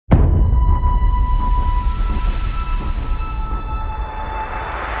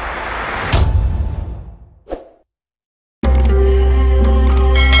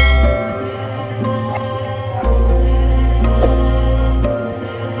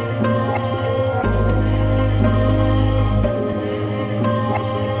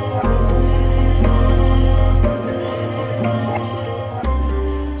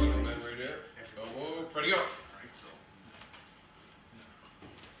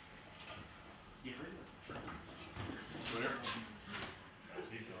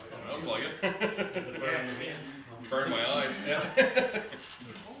Sounds like it. Burned my eyes. Yeah.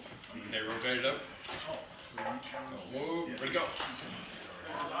 Okay, rotate it up. Don't move. Ready, go.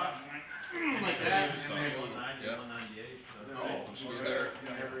 Like that. Yeah. Don't screw there.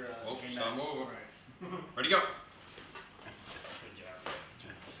 Oh, stop moving. Ready, go.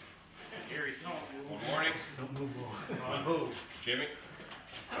 One morning. Don't move on. Jimmy.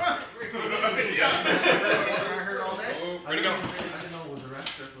 I heard all that. Oh, ready, go. I didn't know it was a rest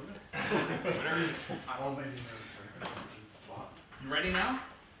step, was it? All my nerves are slot. You ready now?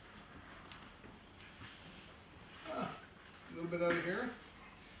 A little bit out of here.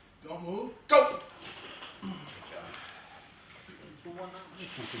 Don't move. Go!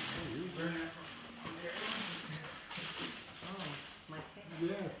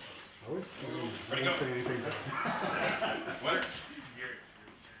 Yeah. I always ready, go. say anything. Winner.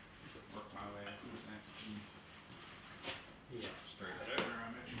 Work my way. Who's next? Yeah. Straight it out.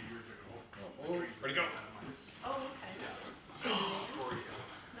 Oh, ready, go. Oh, okay.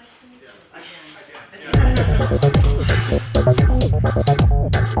 Nice to meet you.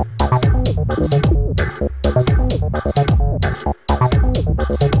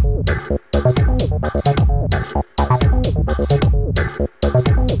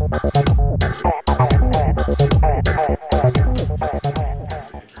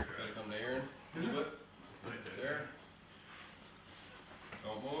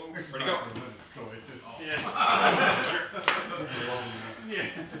 Ready, go. So it just,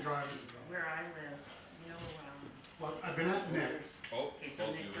 Where I live, well, I've been at Nick's. Oh, okay, so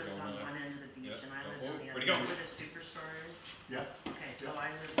Nick lives on one end of the beach and I live on the other. Ready, go. Where the superstore is? Yeah. Okay, so I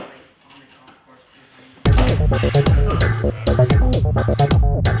live like on the golf course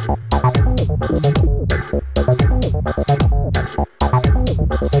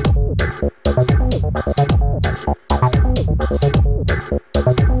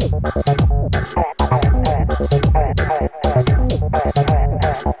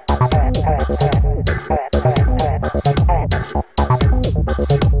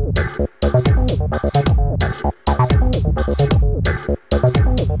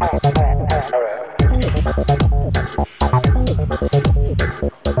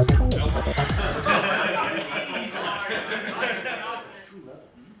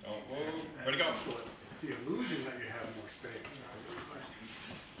ready, go. It's the illusion that you have more space.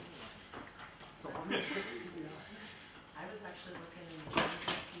 So I'm going to I was actually looking in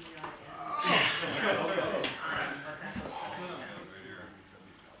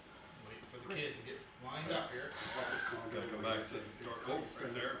Wait for the kid to get lined up here. Gotta come back to the start. Oh,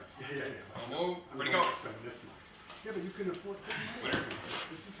 right there. Yeah. Don't move. Ready, go. Spend this much. Yeah, but you can afford to. Winner.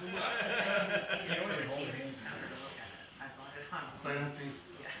 This is how much. I bought it on. Silencing.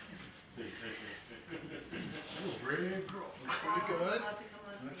 Yeah. Oh, brave girl. Pretty good.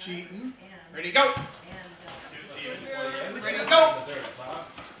 Not cheating. Ready, go. And Ready, go.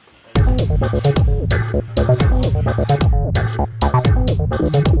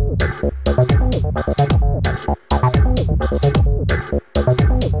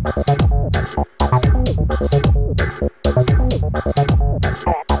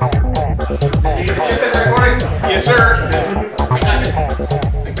 Yes, sir.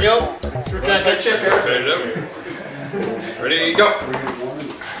 Thank you. Represent that chip here. Set it up. Ready, go.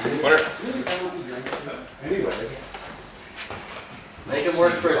 Winner. Make him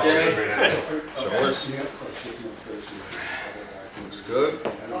work for it, Jimmy. Shoulders. Looks good.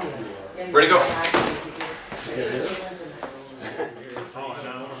 Ready, go.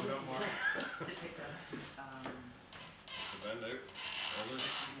 Bend out. Shoulders.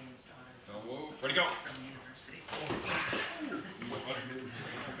 Don't move. Ready, go.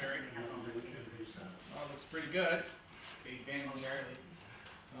 Oh, looks pretty good. Big bang on the early.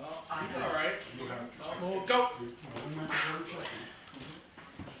 Oh, he's all right. Don't move. Go.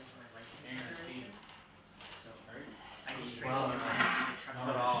 Wow. Not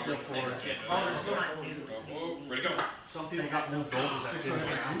at all. Still forward. Don't move. Ready, go. Some people got no goals that didn't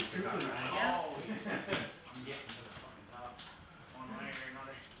Yeah. I'm getting to the fucking top. One way or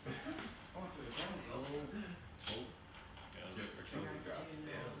another. Going through the zone, so.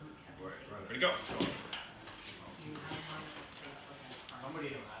 Ready, go. Somebody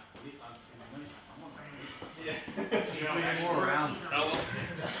will have to leave. Yeah. If more around.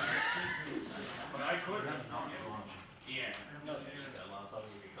 But I could. Yeah. No,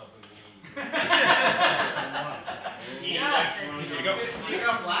 Here you go. You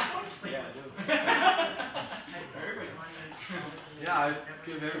got black ones? Yeah, I do. Yeah, I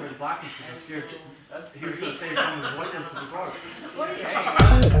give everybody black ones because I'm scared. He was going to save some of his white ones for the car. What are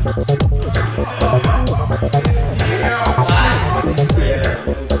you?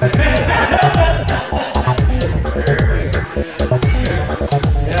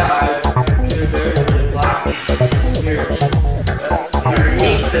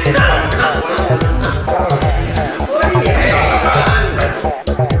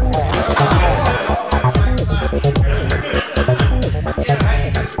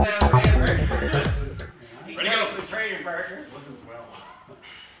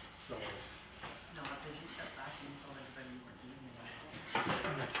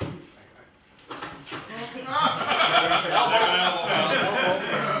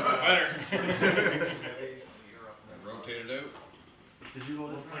 Rotate it out. Did you go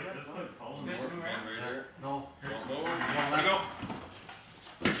this way? This one right there. No. Don't go. Where'd it go?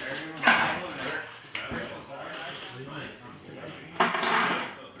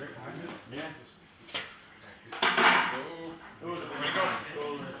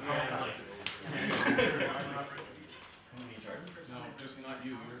 No, just not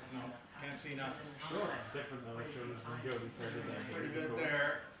you. No, can't see nothing. Sure. Different though. Pretty good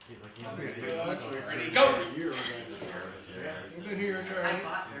there. Pretty Good. Ready, go! Good here, I Charlie.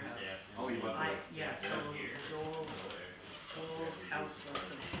 bought their house. Oh, you bought it? Yeah, so Joel's house was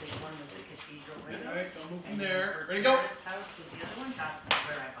the big one with the cathedral All windows. right, don't move from And there. then Ready, go! Barrett's house was the other one, that's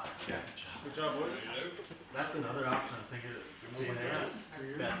where I bought it. Good job, boys. That's another option. I'm thinking moving there.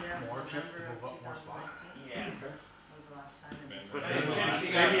 Bet more chips to move up more spots. Yeah. That was the last time. And But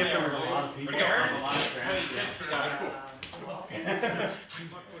maybe if there was a lot of people, a lot of traffic.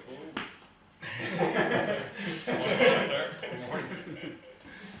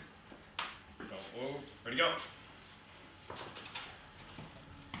 Ready, go.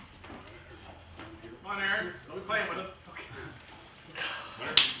 Come on, Aaron. Don't be playing with it. Get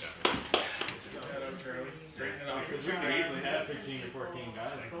that out, Charlie. Straighten it out. Because we could easily have 13 or 14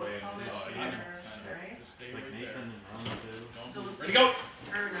 guys so playing. how much do you earn, right? Just stay Like right Nathan there. and Ron too. So it's Ready, go!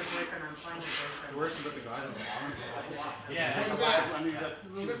 her and her boyfriend, I'm finding a boyfriend. The worst is that the guys on the bottom. Yeah. A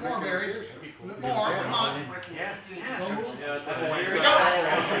little bit more, Barry. A little bit more. Come on. Working, Yeah. just doing Don't move. Yeah, Here we go.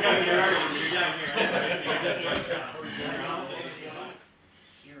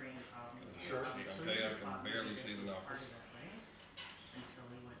 hearing problems. Sure. Okay, I can barely see the Part knuckles. of it, right? Until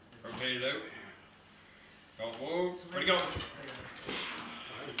we went to the. Rotate it out. Don't move. Ready, go.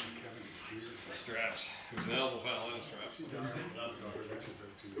 Straps. Who's an elbow foul in a strap.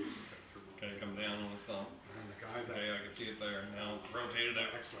 Okay, come down on the thumb. Okay, I can see it there. Now rotate it out.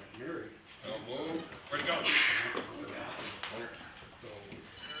 Don't move. Ready, go.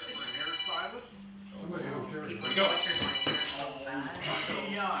 Ready, go. What's your name? So bad. So,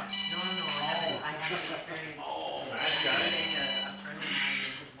 no, I haven't experienced. Saying a friend of mine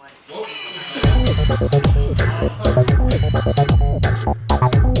and his wife.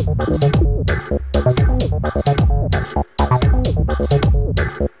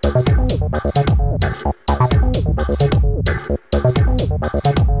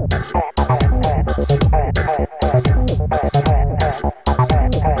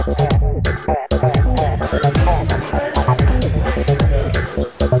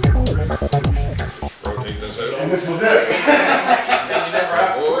 Rotate this out. And this is it. Then you never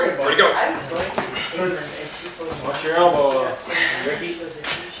have to worry about Ready, it. go. I was going to and she told me. Watch your elbow, Ricky. She was a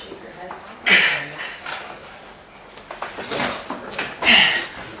huge shaker head.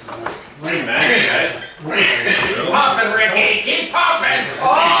 Pretty mad, guys. Keep popping, Ricky. Keep popping.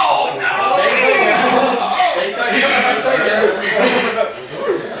 Oh, no.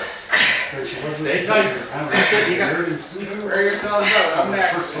 Stay tight. Stay tight. Wear yourselves out. I'm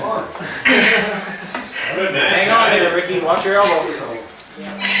next. Good man. Hang on here, Ricky. Watch your elbow.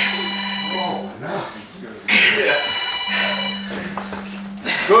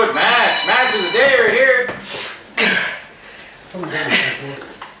 Good match. Match of the day right here.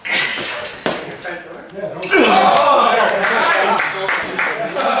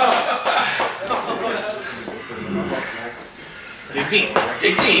 Dig deep.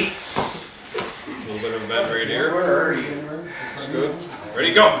 Dig deep. A little bit of a bend right here. Where are you? That's good.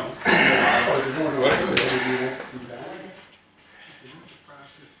 Ready, go. What?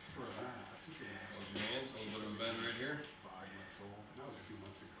 Hands, a little bit of a bend right here.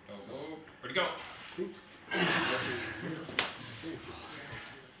 Don't move. Ready, go.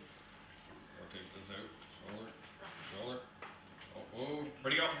 Rotate this out. Shoulder. Shoulder. Don't move.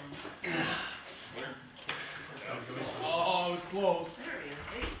 Ready, go. Oh, it was close.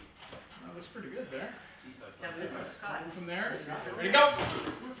 Seriously? That looks pretty good there. Yeah, but this is Scott. Move from there. Ready, go. There you go.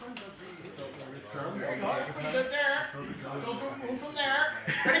 That's pretty good there. Move from there.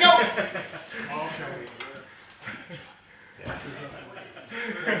 Ready, go.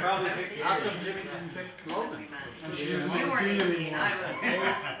 Probably picked, how come Jimmy didn't pick Logan? She was You weren't 19 18, anymore. I was.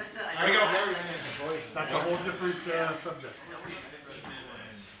 There we go. That's a whole different subject.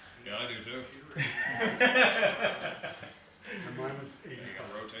 Yeah, I do too. And mine was 85.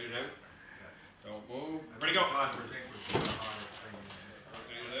 Rotate it out. Don't move. Ready, go. Rotate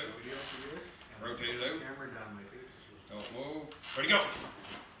it out. Rotate it out. Don't move. Ready, go.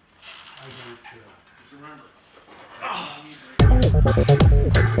 I went to... Remember.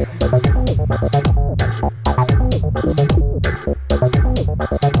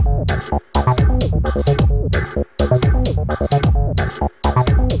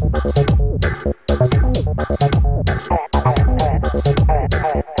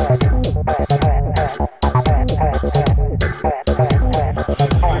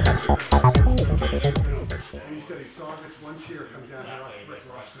 And he said he saw this one tear come down her brick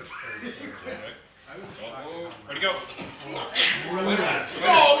roster. Ready, go.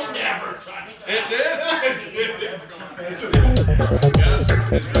 Oh, never touched It did.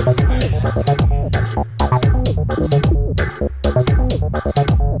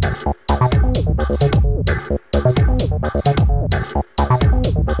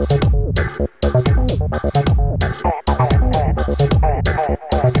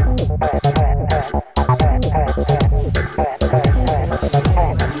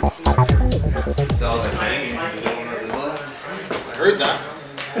 Heard that.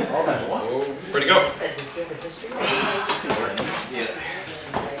 Oh, ready, go.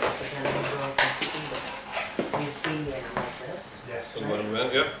 Put the button in,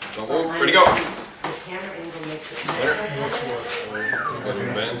 yep. Don't move. Ready, go.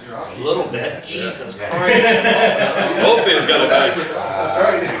 A little bit. Jesus Christ. Both things got a bang.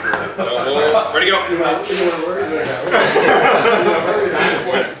 Don't move. Ready, go.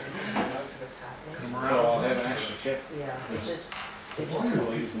 So I'll have an extra chip. Yeah, it's just.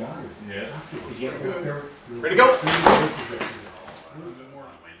 Yeah. Ready, go! A little bit more.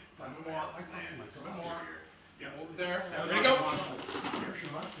 Hold it there. Ready, go.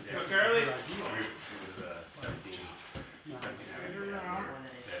 Charlie.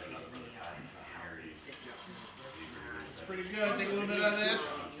 It's pretty good. Take a little bit of this.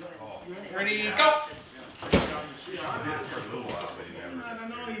 Ready, go. I don't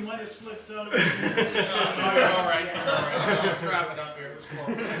know, you might have slipped up. No, you're all right. I'll strap it up here.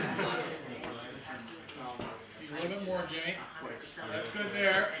 A little bit more, Jimmy. That's good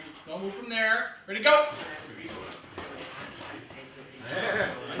there. Don't move from there. Ready, go. There.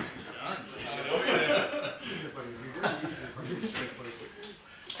 Nicely done.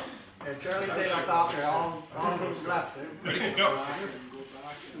 And Charlie stayed on top there, all who's left. Ready, go.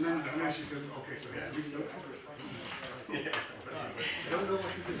 And then she said, okay, so yeah, we don't cover it. I don't know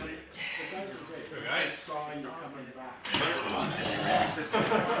what you just said. Guys. A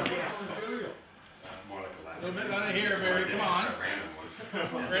little bit out of here, Barry. Come on.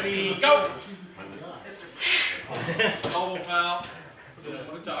 Ready, go. Elbow foul.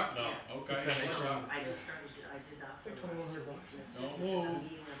 Want to talk? No. Okay. I just started, I did that. Don't move.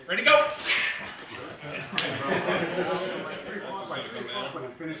 Ready, go. When I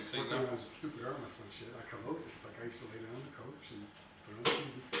finished working on this stupid Armwrestling shit, I come out, it's like I used to lay down on the couch and put on the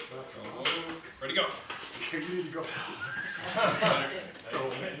TV. That's Don't all. move. Ready, go. Okay, you need to go. So,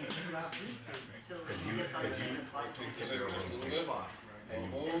 last week, So he gets on the end and flies. Take this out just a little bit. Don't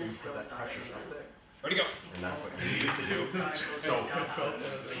move. Ready, go. And that's what you need to do. So,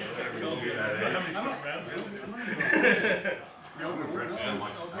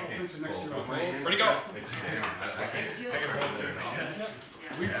 Ready, go.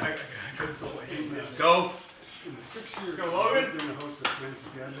 Let's go. in the 6 years, Go, Logan. I've been the host of Friends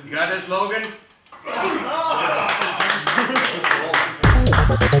Together. You got this, Logan?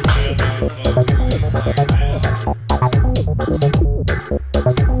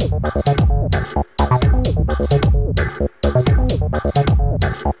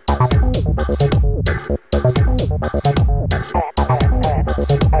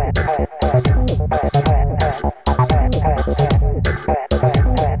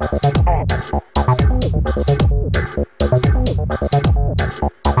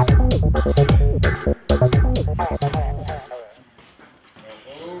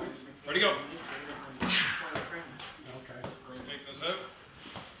 Ready, go. Okay. Rotate this out.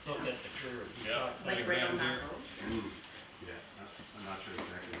 Look at the curve. Yeah. Like right on that road. Yeah, I'm not sure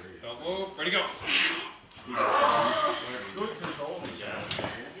exactly where you Don't move. Ready, go. Good control. Yeah.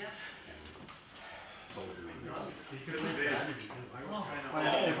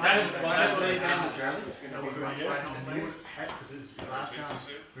 If That's what they found with Charlie. Last round,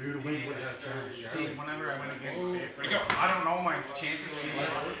 for you to win, you would have Charlie. See, whenever I went against Where'd he go? I don't know my chances against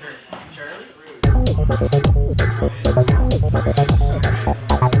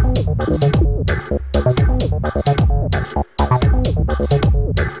Charlie?